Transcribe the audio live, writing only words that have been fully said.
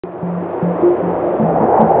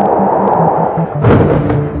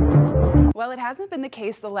Well, it hasn't been the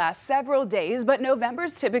case the last several days, but November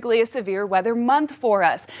is typically a severe weather month for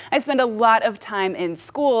us. I spend a lot of time in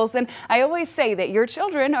schools, and I always say that your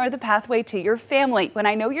children are the pathway to your family. When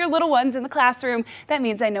I know your little ones in the classroom, that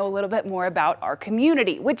means I know a little bit more about our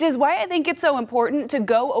community, which is why I think it's so important to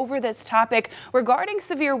go over this topic regarding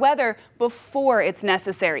severe weather before it's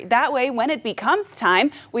necessary. That way, when it becomes time,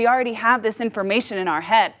 we already have this information in our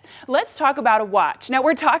head. Let's talk about a watch. Now,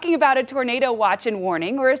 we're talking about a tornado watch and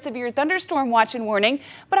warning or a severe thunderstorm watch and warning,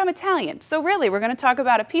 but I'm Italian, so really we're going to talk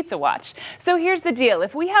about a pizza watch. So here's the deal.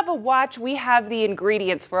 If we have a watch, we have the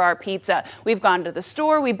ingredients for our pizza. We've gone to the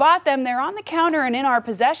store, we bought them, they're on the counter and in our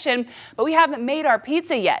possession, but we haven't made our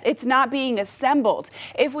pizza yet. It's not being assembled.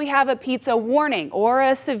 If we have a pizza warning or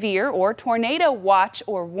a severe or tornado watch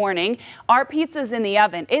or warning, our pizza's in the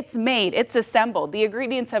oven. It's made, it's assembled. The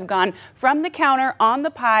ingredients have gone from the counter on the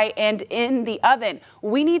pie and in the oven.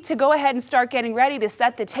 We need to go ahead and start getting ready to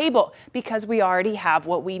set the table because we already have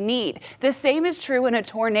what we need. The same is true in a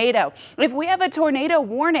tornado. If we have a tornado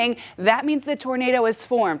warning, that means the tornado is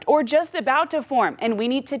formed or just about to form, and we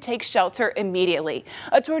need to take shelter immediately.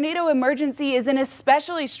 A tornado emergency is an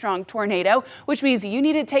especially strong tornado, which means you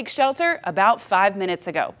need to take shelter about 5 minutes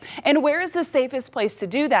ago. And where is the safest place to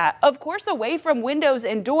do that? Of course, away from windows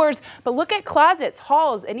and doors, but look at closets,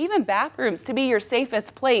 halls, and even bathrooms to be your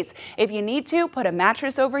safest place. If you need to, put a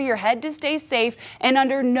mattress over your head to stay safe, and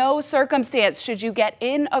under no circumstance should you get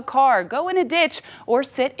in a car, go in a ditch, or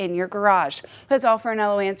sit in your garage. That's all for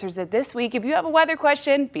Anello Answers It this week. If you have a weather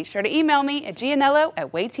question, be sure to email me at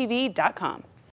gianello@waytv.com.